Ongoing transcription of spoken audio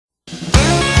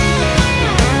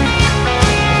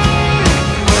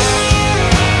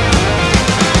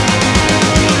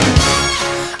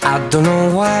don't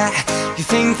know why you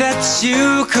think that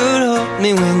you could help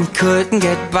me when you couldn't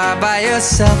get by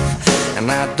yourself.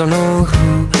 And I don't know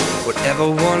who would ever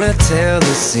wanna tell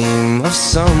the seam of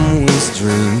someone's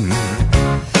dream.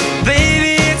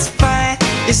 Baby, it's fine.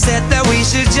 You said that we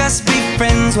should just be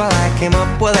friends while I came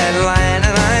up with that line.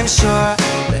 And I'm sure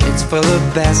that it's for the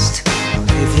best.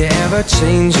 If you ever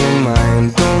change your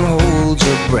mind, don't hold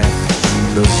your breath.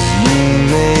 'Cause you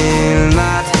may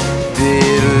not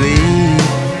believe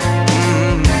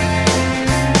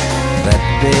that,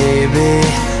 baby,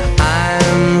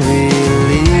 I'm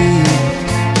relieved.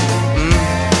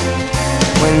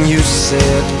 When you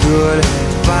said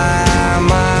goodbye,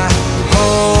 my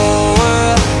whole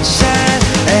world shined.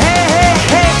 Hey, hey,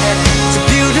 hey, it's a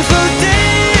beautiful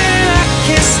day and I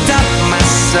can't stop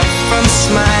myself from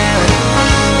smiling.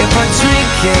 If I'm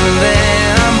drinking,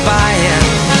 then I'm buying,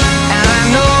 and I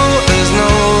know there's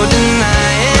no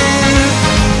denying.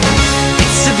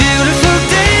 It's a beautiful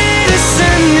day, the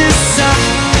sun is up,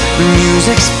 the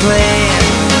music's playing,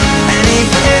 and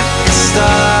even if it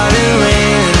started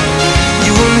raining,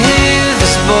 you won't hear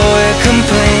this boy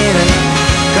complaining.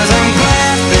 'Cause I'm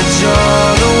glad that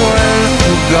you're the one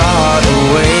who got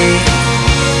away.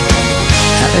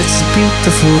 It's a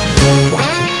beautiful day.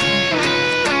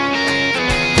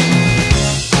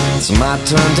 It's my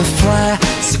turn to fly,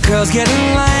 so girls get in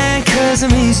line, 'cause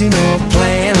I'm easy, no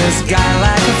playing this guy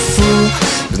like a fool.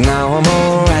 'Cause now I'm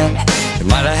alright. You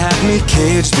might have had me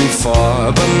caged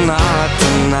before, but not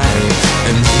tonight.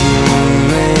 And you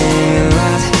may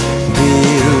not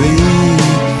believe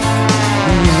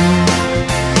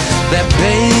that,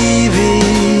 baby,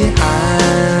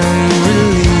 I'm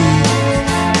relieved.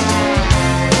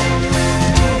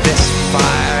 This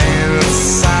fire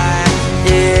inside,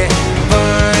 it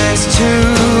burns too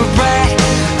bright.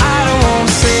 I don't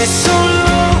wanna say so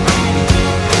long,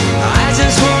 I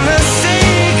just wanna say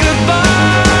goodbye.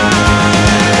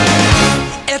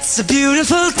 It's a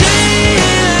beautiful day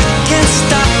and I can't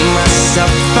stop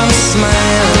myself from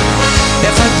smiling.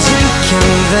 If I'm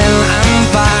drinking, then I'm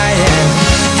buying,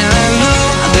 and I know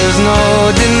there's no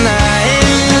denying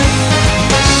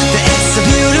that it's a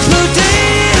beautiful day.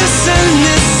 The sun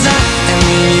is up and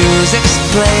the music's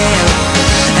playing,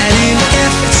 and even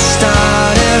if it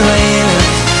started raining,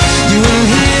 you won't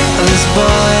hear this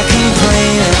boy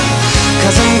complaining.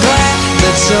 'Cause I'm glad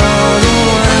that you're the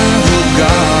one who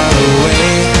got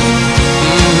away.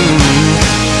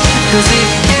 'Cause if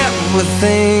you ever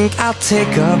think I'll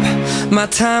take up my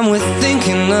time with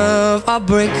thinking of our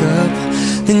breakup,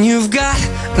 then you've got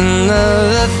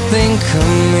another thing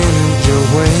coming your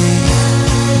way.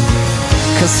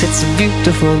 'Cause it's a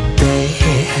beautiful day.